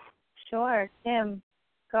 Sure, Kim.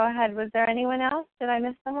 Go ahead. Was there anyone else? Did I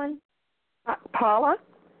miss someone? Paula?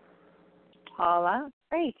 Paula.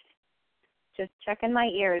 Great. Just checking my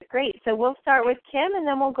ears. Great. So we'll start with Kim, and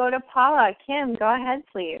then we'll go to Paula. Kim, go ahead,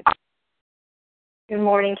 please. Good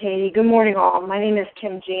morning, Katie. Good morning, all. My name is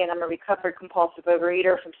Kim G., and I'm a recovered compulsive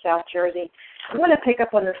overeater from South Jersey. I want to pick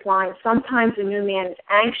up on this line. Sometimes a new man is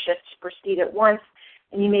anxious to proceed at once,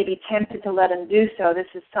 and you may be tempted to let him do so. This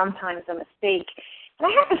is sometimes a mistake. And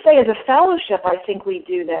I have to say, as a fellowship, I think we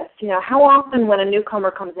do this. How often when a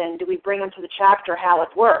newcomer comes in do we bring them to the chapter how it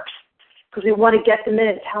works? Because we want to get them in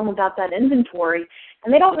and tell them about that inventory,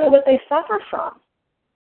 and they don't know what they suffer from.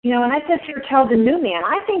 And I sit here tell the new man,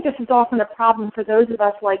 I think this is often a problem for those of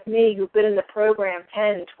us like me who've been in the program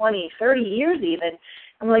 10, 20, 30 years even.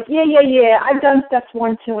 I'm like, yeah, I've done steps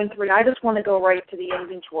 1, 2, and 3. I just want to go right to the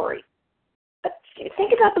inventory. But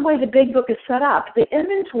think about the way the big book is set up. The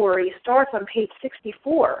inventory starts on page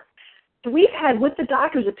 64. So we've had, with the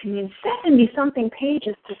doctor's opinion, 70-something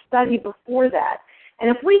pages to study before that. And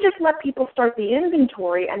if we just let people start the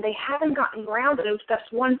inventory and they haven't gotten grounded in steps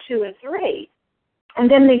 1, 2, and 3, and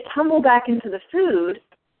then they tumble back into the food,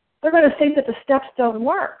 they're going to think that the steps don't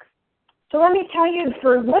work. So let me tell you,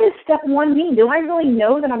 what does step 1 mean? Do I really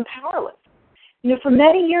know that I'm powerless? For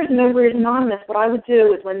many years in Overeaters Anonymous, what I would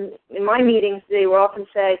do is when in my meetings, they would often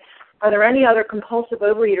say, are there any other compulsive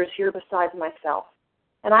overeaters here besides myself?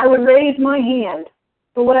 And I would raise my hand.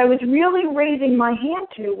 But what I was really raising my hand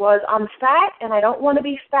to was I'm fat and I don't want to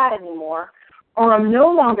be fat anymore, or I'm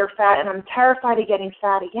no longer fat and I'm terrified of getting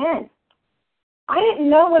fat again. I didn't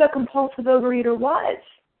know what a compulsive overeater was.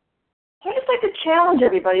 So I just like to challenge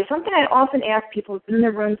everybody. Something I often ask people who've been in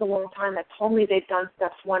their rooms a long time that told me they've done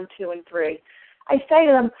steps 1, 2, and 3. I say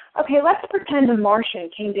to them, okay, let's pretend a Martian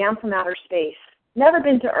came down from outer space, never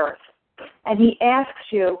been to Earth, and he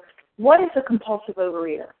asks you, what is a compulsive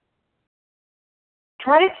overeater?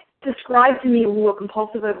 Try to describe to me who a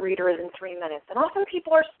compulsive overeater is in 3 minutes. And often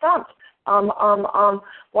people are stumped. Well,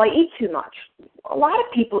 I eat too much. A lot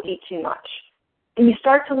of people eat too much. And you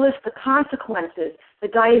start to list the consequences, the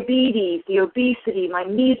diabetes, the obesity, my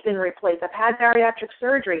knee's been replaced, I've had bariatric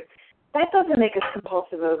surgery. That doesn't make us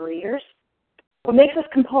compulsive overeaters. What makes us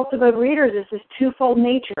compulsive overeaters is this twofold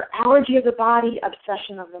nature, allergy of the body,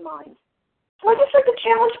 obsession of the mind. So I just like to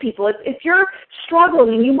challenge people. If you're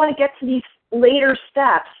struggling and you want to get to these later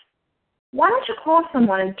steps, why don't you call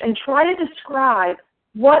someone and try to describe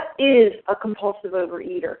what is a compulsive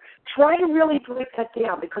overeater? Try to really break that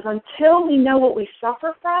down, because until we know what we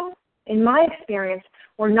suffer from, in my experience,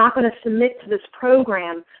 we're not going to submit to this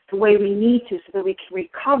program the way we need to so that we can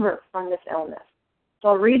recover from this illness. So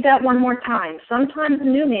I'll read that one more time. Sometimes a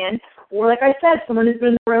new man, or like I said, someone who's been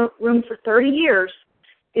in the room for 30 years,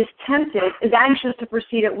 is anxious to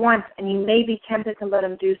proceed at once, and you may be tempted to let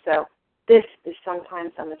him do so. This is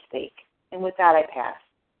sometimes a mistake. And with that, I pass.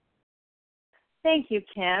 Thank you,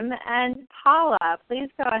 Kim. And Paula, please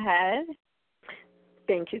go ahead.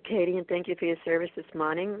 Thank you, Katie, and thank you for your service this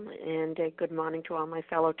morning. And good morning to all my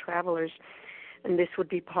fellow travelers. And this would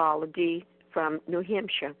be Paula D. from New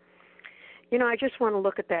Hampshire. I just want to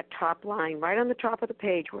look at that top line, right on the top of the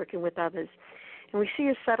page, working with others. And we see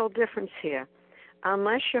a subtle difference here.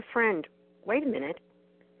 Unless your friend, wait a minute.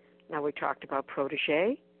 Now we talked about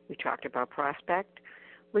protege. We talked about prospect.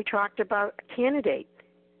 We talked about candidate.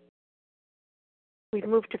 We've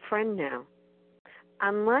moved to friend now.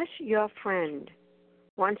 Unless your friend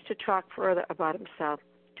wants to talk further about himself,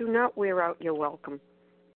 do not wear out your welcome.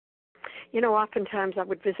 Oftentimes I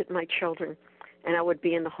would visit my children, and I would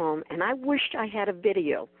be in the home, and I wished I had a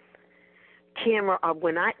video camera of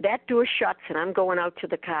when that door shuts and I'm going out to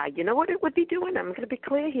the car. You know what it would be doing? I'm going to be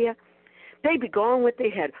clear here. They'd be going with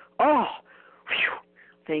their head, oh, whew,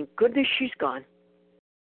 thank goodness she's gone.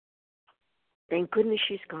 Thank goodness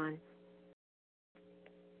she's gone.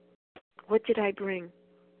 What did I bring?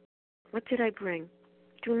 What did I bring?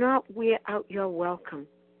 Do not wear out your welcome.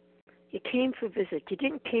 You came for visit. You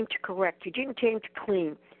didn't came to correct. You didn't came to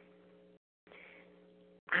clean.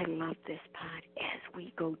 I love this part as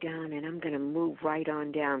we go down, and I'm going to move right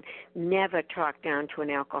on down. Never talk down to an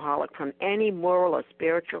alcoholic from any moral or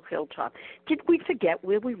spiritual hilltop. Did we forget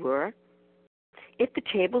where we were? If the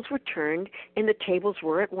tables were turned, and the tables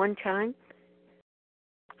were at one time,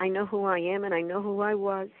 I know who I am, and I know who I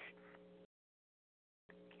was,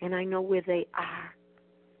 and I know where they are.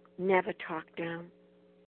 Never talk down.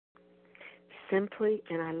 Simply,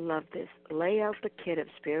 and I love this, lay out the kit of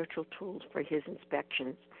spiritual tools for his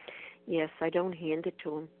inspections. Yes, I don't hand it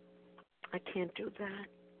to him. I can't do that.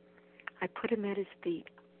 I put him at his feet.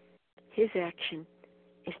 His action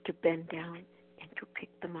is to bend down and to pick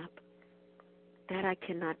them up. That I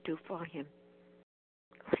cannot do for him.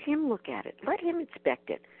 Let him look at it. Let him inspect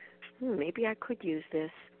it. Maybe I could use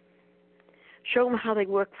this. Show him how they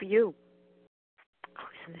work for you. Oh,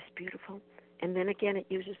 isn't this beautiful? And then again, it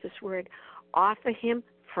uses this word. Offer him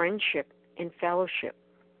friendship and fellowship.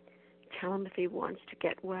 Tell him if he wants to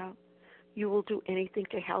get well. You will do anything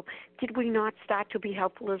to help. Did we not start to be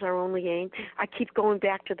helpful as our only aim? I keep going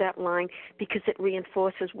back to that line because it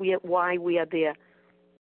reinforces why we are there.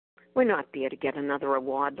 We're not there to get another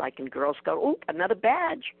award like in Girl Scout. Oh, another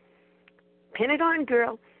badge. Pin it on,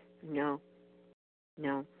 girl. No.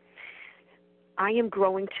 I am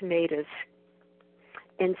growing tomatoes,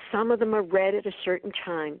 and some of them are red at a certain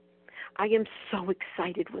time. I am so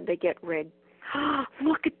excited when they get red.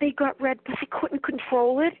 Look, they got red, but I couldn't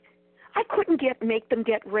control it. I couldn't make them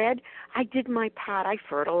get red. I did my part. I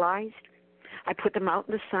fertilized. I put them out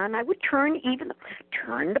in the sun. I would turn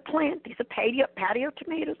the plant. These are patio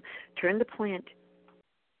tomatoes. Turn the plant.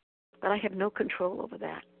 But I have no control over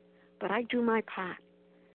that. But I do my part.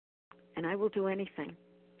 And I will do anything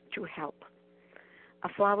to help. A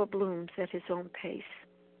flower blooms at his own pace.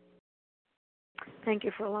 Thank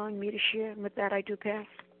you for allowing me to share. And with that, I do pass.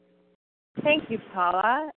 Thank you,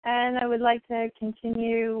 Paula. And I would like to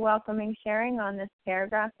continue welcoming sharing on this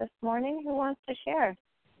paragraph this morning. Who wants to share?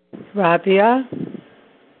 Rabia,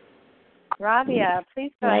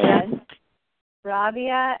 please go ahead.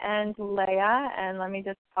 Rabia and Leah. And let me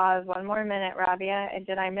just pause one more minute, Rabia.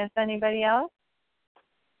 Did I miss anybody else?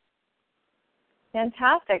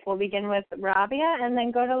 Fantastic. We'll begin with Rabia and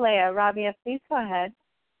then go to Leah. Rabia, please go ahead.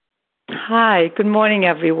 Hi, good morning,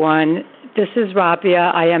 everyone. This is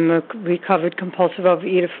Rabia. I am a recovered compulsive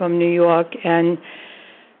overeater from New York, and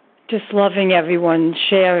just loving everyone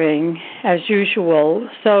sharing as usual.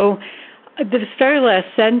 So this very last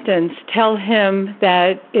sentence, tell him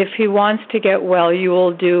that if he wants to get well, you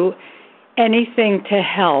will do anything to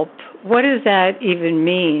help. What does that even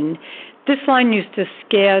mean? This line used to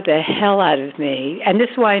scare the hell out of me, and this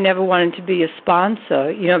is why I never wanted to be a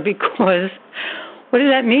sponsor, because what does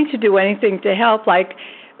that mean to do anything to help? Like,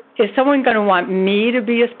 is someone going to want me to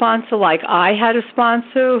be a sponsor like I had a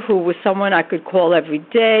sponsor who was someone I could call every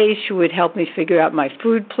day? She would help me figure out my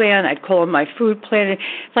food plan. I'd call her my food plan. It's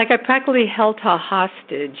like I practically held her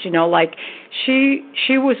hostage, like she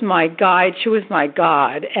was my guide. She was my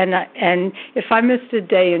God. And if I missed a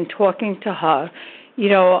day in talking to her,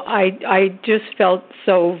 I just felt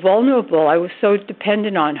so vulnerable. I was so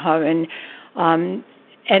dependent on her, and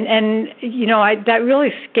that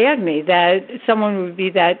really scared me that someone would be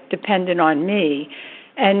that dependent on me.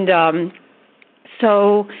 And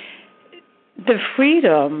so the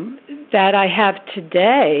freedom that I have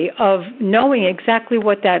today of knowing exactly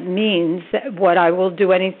what that means, what I will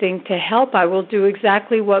do anything to help, I will do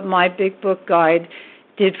exactly what my Big Book Guide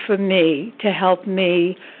did for me to help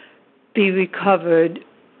me be recovered.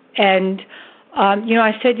 And,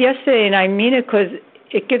 I said yesterday, and I mean it because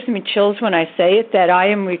it gives me chills when I say it, that I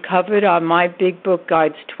am recovered on my Big Book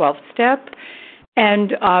Guide's 12th step.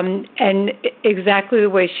 And exactly the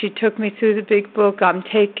way she took me through the Big Book, I'm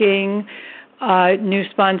taking new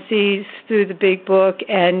sponsees through the Big Book,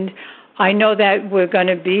 and I know that we're going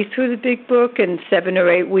to be through the Big Book in 7 or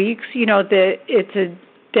 8 weeks. That it's a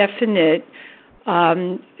definite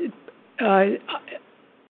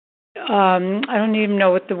I don't even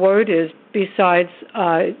know what the word is besides,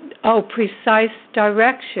 precise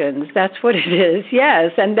directions. That's what it is,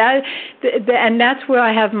 yes. And that's where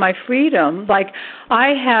I have my freedom. Like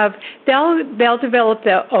they'll develop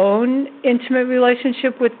their own intimate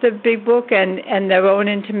relationship with the Big Book and their own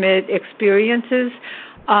intimate experiences.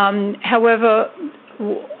 However,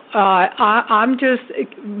 I'm just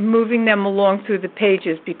moving them along through the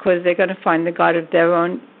pages because they're going to find the God of their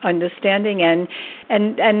own understanding, and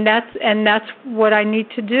that's what I need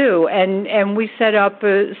to do. And we set up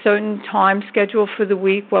a certain time schedule for the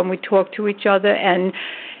week when we talk to each other, and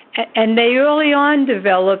they early on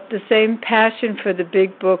developed the same passion for the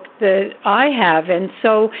big book that I have, and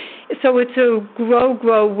so it's a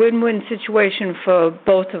grow win-win situation for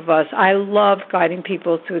both of us. I love guiding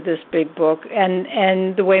people through this big book,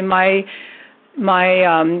 and the way my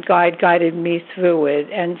guide guided me through it.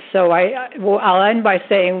 And so I'll end by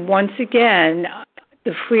saying once again,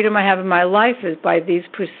 the freedom I have in my life is by these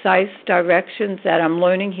precise directions that I'm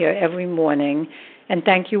learning here every morning. And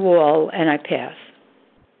thank you all, and I pass.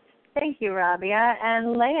 Thank you, Rabia.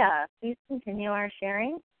 And Leah, please continue our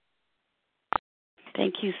sharing.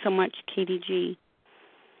 Thank you so much, Katie G.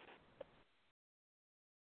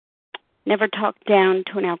 Never talk down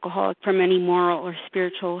to an alcoholic from any moral or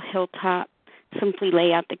spiritual hilltop. Simply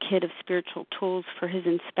lay out the kit of spiritual tools for his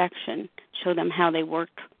inspection. Show them how they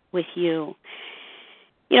work with you.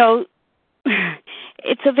 You know,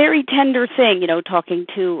 it's a very tender thing, talking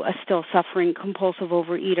to a still suffering compulsive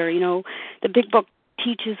overeater. The big book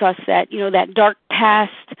teaches us that, that dark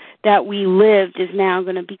past that we lived is now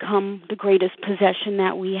going to become the greatest possession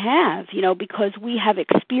that we have, because we have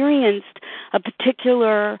experienced a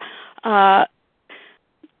particular,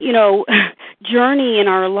 journey in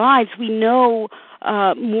our lives. We know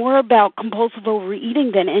more about compulsive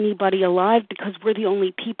overeating than anybody alive because we're the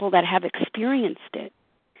only people that have experienced it.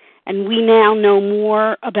 And we now know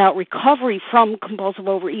more about recovery from compulsive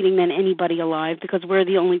overeating than anybody alive because we're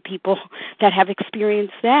the only people that have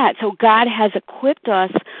experienced that. So God has equipped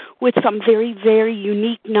us with some very, very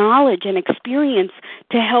unique knowledge and experience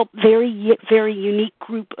to help very, very unique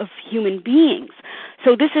group of human beings.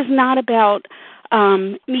 So this is not about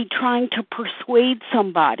me trying to persuade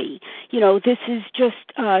somebody. This is just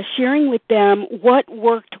sharing with them what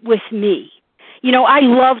worked with me. I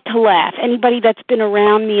love to laugh. Anybody that's been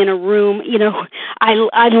around me in a room, I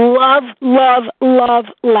love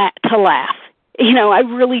to laugh. I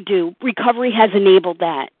really do. Recovery has enabled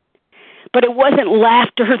that. But it wasn't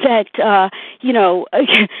laughter that,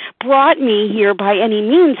 brought me here by any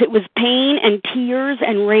means. It was pain and tears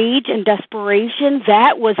and rage and desperation.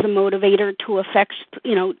 That was the motivator to affect,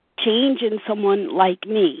 change in someone like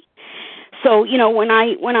me. So, when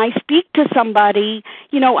I speak to somebody,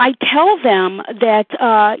 I tell them that,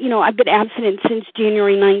 I've been abstinent since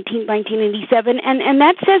January 19, 1987, and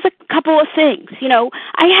that says a couple of things.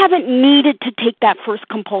 I haven't needed to take that first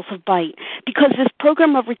compulsive bite because this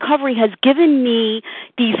program of recovery has given me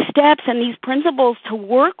these steps and these principles to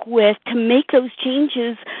work with to make those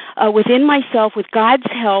changes within myself with God's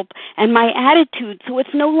help and my attitude. So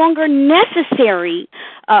it's no longer necessary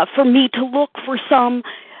for me to look for some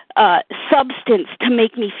substance to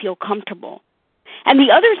make me feel comfortable. And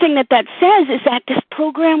the other thing that says is that this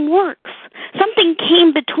program works. Something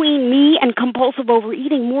came between me and compulsive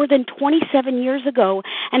overeating more than 27 years ago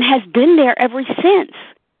and has been there ever since.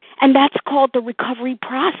 And that's called the recovery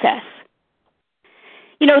process.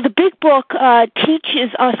 The big book teaches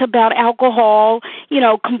us about alcohol,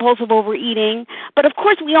 compulsive overeating. But, of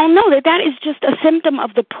course, we all know that is just a symptom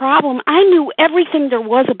of the problem. I knew everything there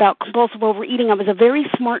was about compulsive overeating. I was a very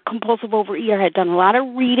smart compulsive overeater. I had done a lot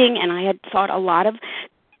of reading, and I had sought a lot of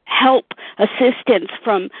help, assistance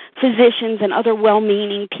from physicians and other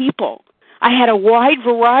well-meaning people. I had a wide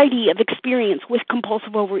variety of experience with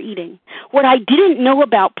compulsive overeating. What I didn't know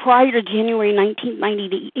about prior to January 19,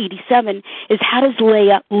 1987 is how does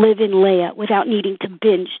Leah live in Leah without needing to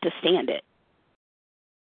binge to stand it.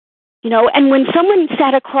 And when someone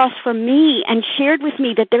sat across from me and shared with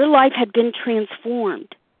me that their life had been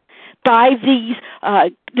transformed by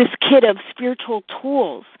this kit of spiritual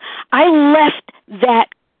tools, I left that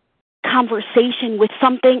conversation with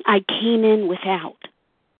something I came in without.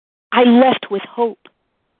 I left with hope.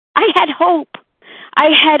 I had hope. I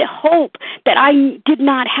had hope that I did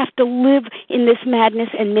not have to live in this madness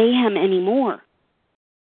and mayhem anymore.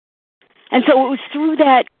 And so it was through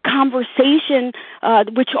that conversation,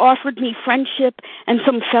 which offered me friendship and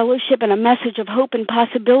some fellowship and a message of hope and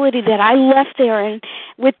possibility, that I left there and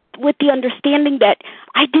with the understanding that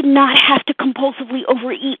I did not have to compulsively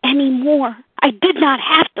overeat anymore. I did not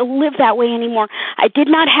have to live that way anymore. I did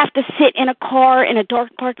not have to sit in a car in a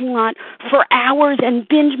dark parking lot for hours and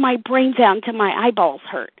binge my brains out until my eyeballs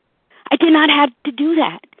hurt. I did not have to do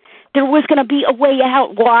that. There was going to be a way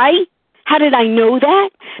out. Why? How did I know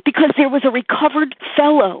that? Because there was a recovered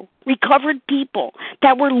fellow recovered people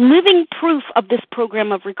that were living proof of this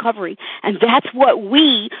program of recovery. And that's what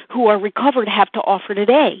we who are recovered have to offer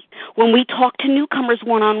today. When we talk to newcomers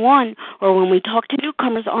one-on-one, or when we talk to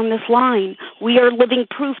newcomers on this line, we are living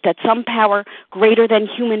proof that some power greater than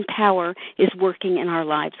human power is working in our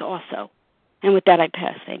lives also. And with that, I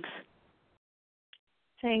pass. Thanks.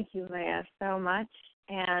 Thank you, Leah, so much.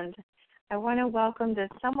 And I want to welcome, does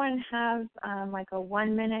someone have like a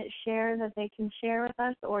 1-minute share that they can share with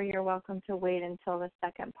us, or you're welcome to wait until the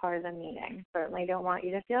second part of the meeting? Certainly don't want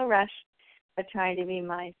you to feel rushed, but try to be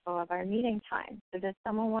mindful of our meeting time. So does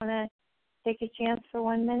someone want to take a chance for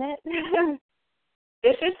 1 minute?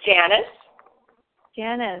 This is Janice.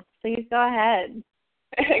 Janice, please go ahead.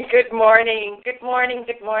 Good morning. Good morning.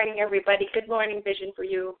 Good morning, everybody. Good morning, Vision for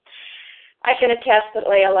You. I can attest that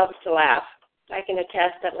Leah loves to laugh.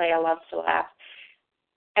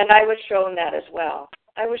 And I was shown that as well.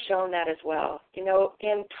 You know,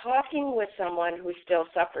 in talking with someone who still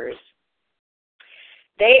suffers,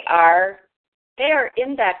 they are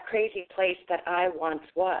in that crazy place that I once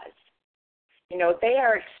was. You know, they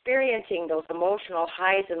are experiencing those emotional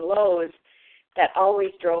highs and lows that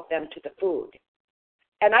always drove them to the food.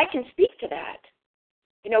 And I can speak to that.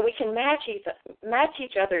 You know, we can match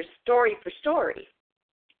each other's story for story.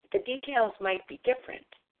 The details might be different,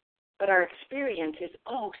 but our experience is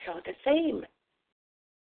oh so the same,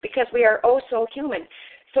 because we are oh so human.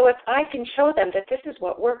 So if I can show them that this is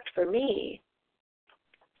what worked for me,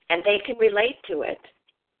 and they can relate to it,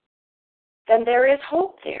 then there is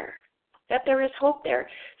hope there.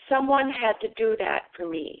 Someone had to do that for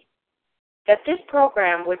me. That this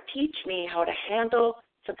program would teach me how to handle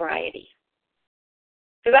sobriety.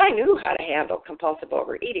 Because I knew how to handle compulsive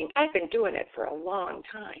overeating. I've been doing it for a long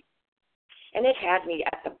time. And it had me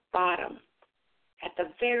at the bottom, at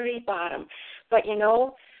the very bottom. But, you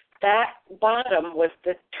know, that bottom was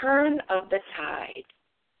the turn of the tide.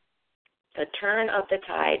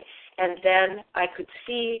 And then I could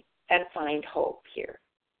see and find hope here.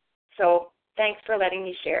 So thanks for letting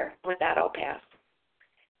me share. With that, I'll pass.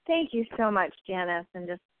 Thank you so much, Janice. And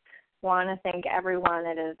just want to thank everyone.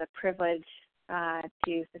 It is a privilege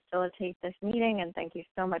to facilitate this meeting, and thank you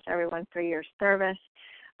so much, everyone, for your service.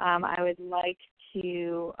 I would like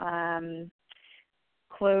to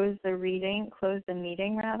close the meeting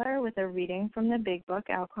with a reading from the Big Book,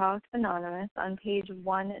 Alcoholics Anonymous, on page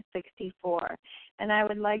 164. And I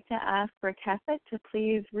would like to ask Rakefet to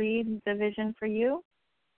please read the Vision for You.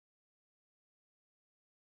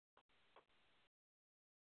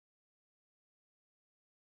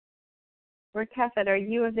 Rakefet, are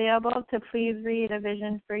you available to please read A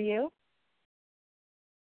Vision for You?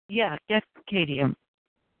 Yes, Katie.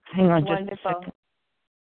 Hang on Wonderful. Just a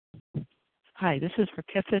second. Hi, this is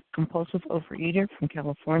Rakefet, compulsive overeater from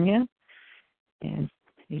California, and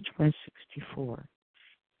page 164.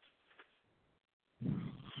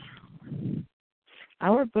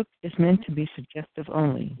 Our book is meant to be suggestive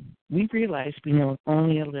only. We realize we know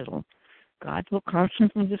only a little. God will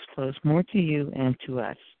constantly disclose more to you and to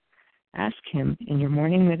us. Ask Him in your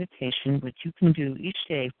morning meditation what you can do each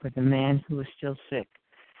day for the man who is still sick.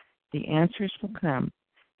 The answers will come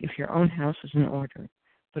if your own house is in order,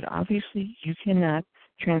 but obviously you cannot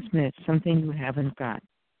transmit something you haven't got.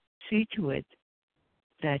 See to it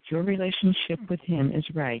that your relationship with Him is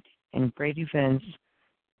right, and great events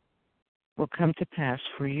will come to pass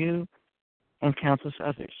for you and countless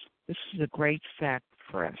others. This is a great fact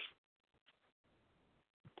for us.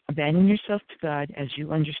 Abandon yourself to God as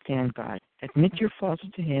you understand God. Admit your faults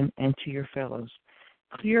to Him and to your fellows.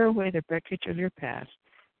 Clear away the wreckage of your past.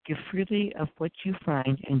 Give freely of what you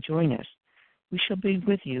find and join us. We shall be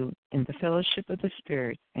with you in the fellowship of the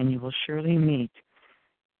Spirit, and you will surely meet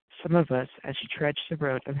some of us as you trudge the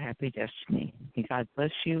road of happy destiny. May God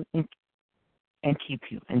bless you and keep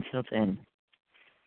you until then.